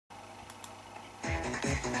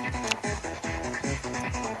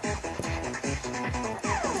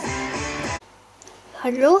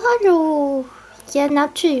Hallå, hallå! Jag är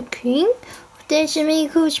naturkring och det är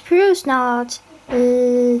kemikursprov snart.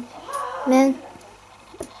 Men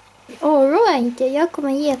oroa inte, jag kommer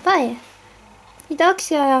hjälpa er. Idag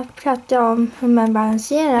ska jag prata om hur man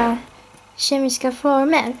balanserar kemiska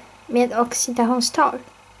formler med oxidationstal.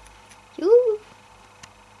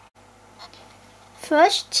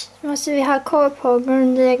 Först måste vi ha koll på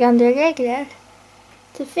grundläggande regler.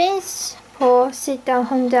 Det finns på sidan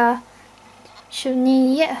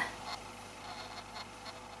 129.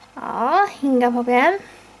 Ja, inga problem.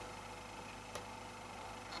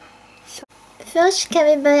 Först kan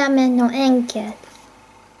vi börja med något enkelt.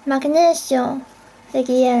 Magnesium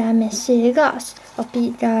reagerar med syrgas och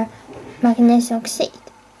bildar magnesiumoxid.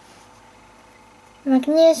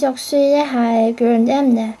 Magnesiumoxid här är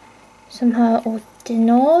grundämne som har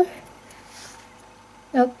otenol.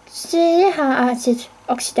 Och syre har sitt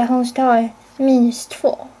oxidationstal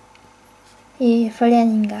 -2 i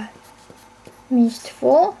föreningar.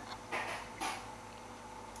 -2.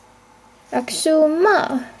 Och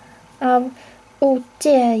summa av OT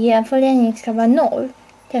i en förening ska vara 0.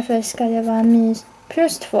 Därför ska det vara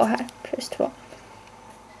 +2 här. +2.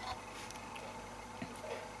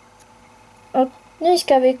 Och nu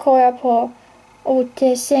ska vi kolla på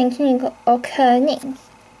OT-sänkning och höjning.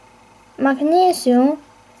 Magnesium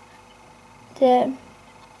det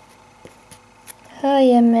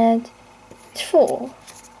höjer med 2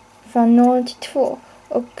 från 0 till 2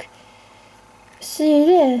 och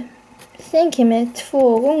syre sänker med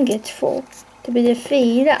 2 gånger 2. Det blir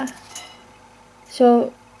 4. Så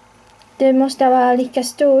det måste vara lika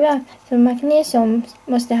stora, så magnesium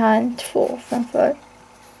måste ha en 2 framför.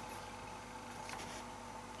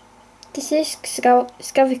 Till sist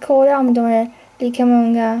ska vi kolla om de är lika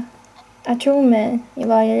många atomer i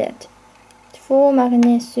varje led. 2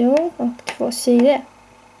 magnesium och 2 syre.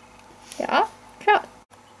 Ja, klart.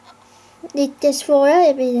 Lite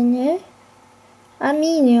svårare blir det nu.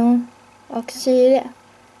 Aluminium och syre.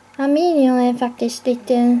 Aluminium är faktiskt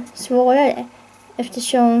lite svårare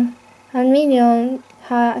eftersom aluminium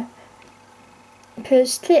har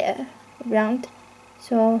 +3 ibland.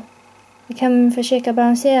 Så vi kan försöka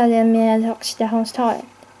balansera det med oxidationstalet.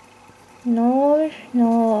 0,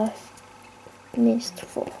 0,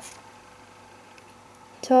 -2.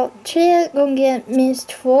 Så 3 gånger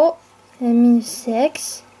 -2 är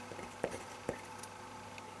 -6.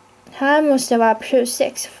 Här måste det vara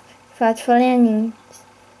 +6 för att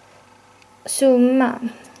föreningssumma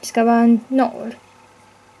ska vara 0.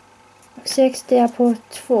 Och 6 delat på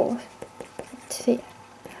 2. 3.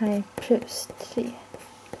 Här är +3.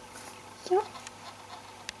 Ja.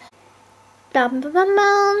 Bam, bam,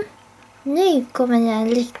 bam. Nu kommer den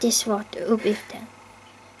riktigt svårt uppgiften.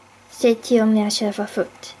 Se till om jag kör för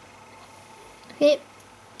fort. Okej.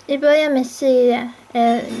 Vi börjar med syre.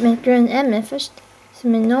 Med grundämnen först.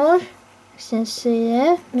 Som är 0. Sen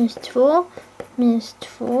syre. -2.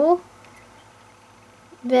 -2.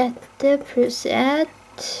 Väte +1.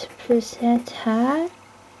 +1 här.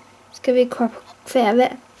 Ska vi kolla på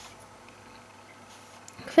kväve.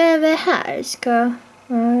 Kväve här ska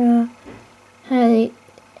vara här är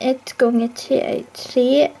 1 gånger 3 är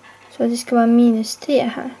 3. Så det ska vara -3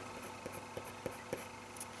 här.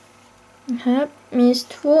 Här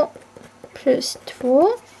 -2 +2.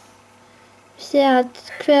 Vi ser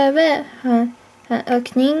att kväve har en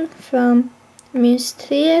ökning från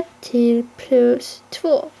 -3 till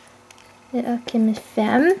 +2. Det ökar med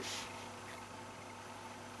 5.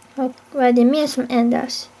 Och vad är det mer som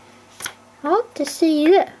ändras? Ja, det är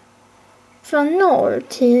syre. Från 0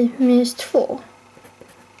 till -2.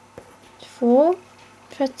 2.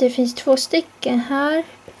 För att det finns 2 stycken här.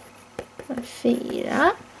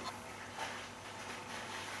 4.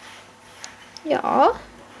 Ja.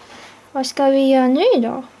 Vad ska vi göra nu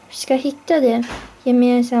då? Vi ska hitta den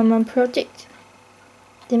gemensamma produkt.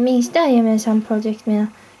 Det minsta gemensamma produkt med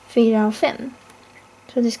 4 och 5.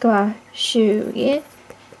 Så det ska vara 20.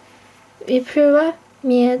 Vi provar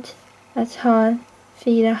med att ha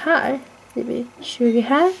 4 här. Det blir 20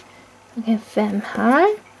 här. Och 5 här.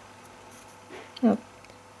 Och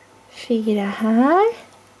 4 här.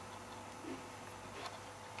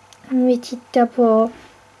 Om vi tittar på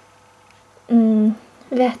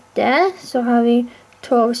väte så har vi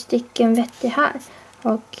 12 stycken väte här.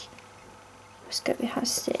 Och ska vi ha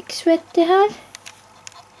 6 väte här.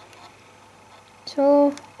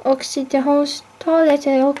 Så oxidationstalet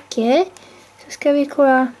är okej. Så ska vi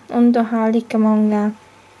kolla om de har lika många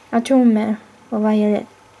atomer på varje led.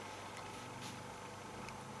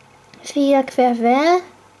 4 kväve.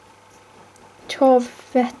 12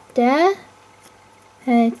 väte.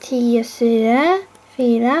 10 syre.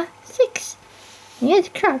 4, 6.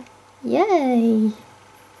 Helt klart. Yay!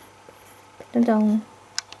 Det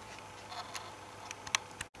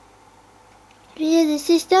är det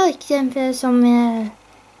sista exemplet som är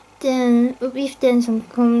den uppgiften som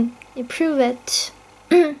kom i provet.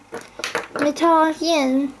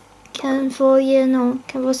 Metalgen kan få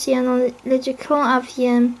se genom reduktion av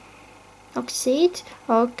järnoxid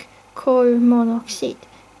och kolmonoxid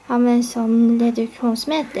används som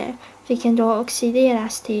reduktionsmedel, vilken då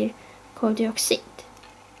oxideras till koldioxid.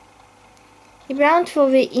 Ibland får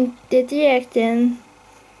vi inte direkt den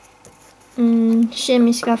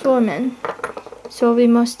kemiska formeln, så vi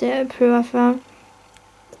måste prova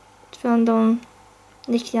från de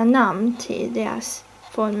riktiga namn till deras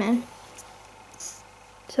formel.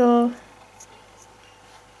 Så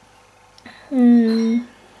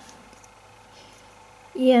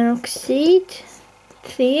järnoxid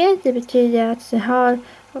 3, det betyder att det har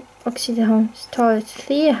oxidationstalet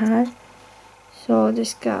 3 här. Så det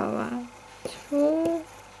ska vara 2,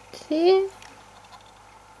 3.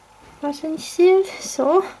 Vad ni ser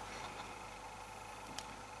så.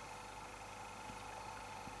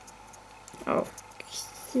 Och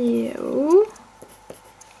CO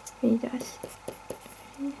vidare.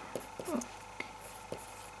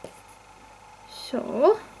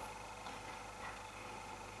 Så.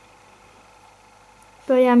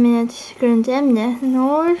 Börja med grundämne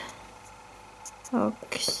 0.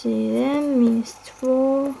 Och syre minus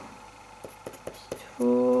 2.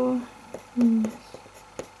 2 minus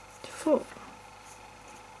 2.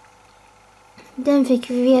 Den fick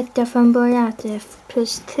vi veta från början att det är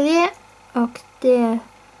plus 3. Och det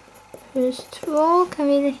plus 2 kan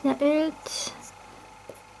vi räkna ut.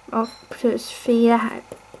 Och plus 4 här.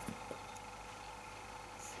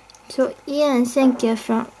 Så en sänker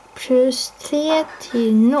från plus 3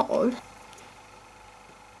 till 0.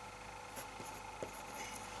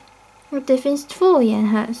 Och det finns 2 igen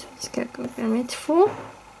här, så vi ska gå med 2.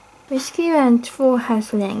 Vi skriver en 2 här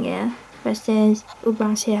så länge, fast det är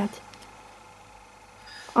obalanserat.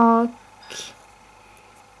 Och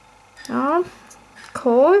ja,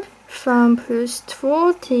 kol från plus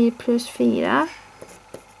 2 till plus 4.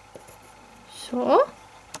 Så.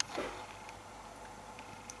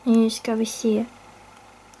 Nu ska vi se.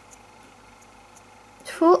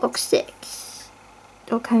 2 och 6.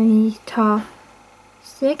 Då kan vi ta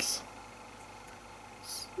 6.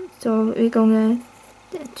 Så vi gånger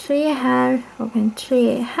 3 här och en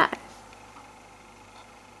 3 här.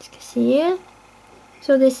 Ska se.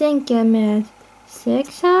 Så det sänker med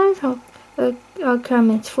 6 här och ökar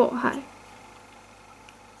med 2 här.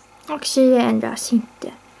 Och syre ändras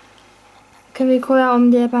inte. Kan vi kolla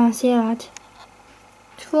om det är balanserat.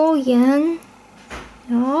 2 igen.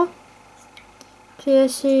 Ja. 3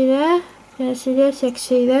 syre, 6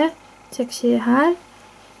 syre, 6 syre här.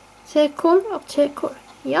 3 kol och 3 kol.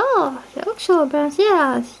 Ja, det är också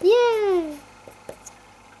balanserat. Yay!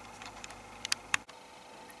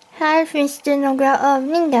 Här finns det några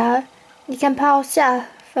övningar. Ni kan pausa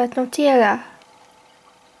för att notera.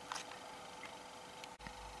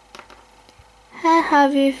 Här har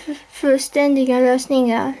vi fullständiga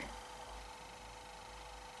lösningar.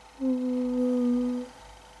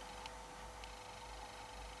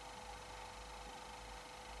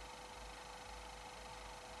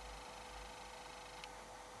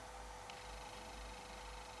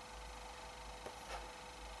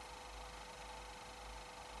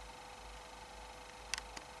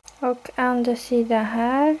 Och andra sidan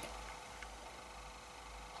här.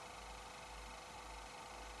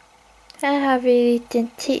 Här har vi lite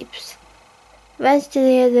tips.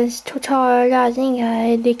 Vänsterledens totala laddningar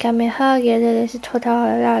är lika med högerledens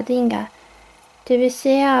totala laddningar. Det vill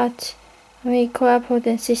säga att om vi kollar på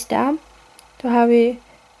den sista, då har vi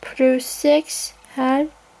plus 6 här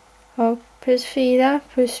och plus 4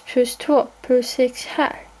 plus 2 plus 6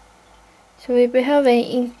 här. Så vi behöver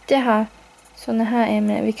inte ha sådana här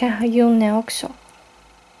ämnen. Vi kan ha joner också.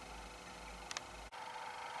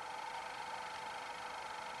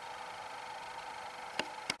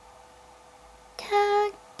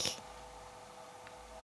 Tack!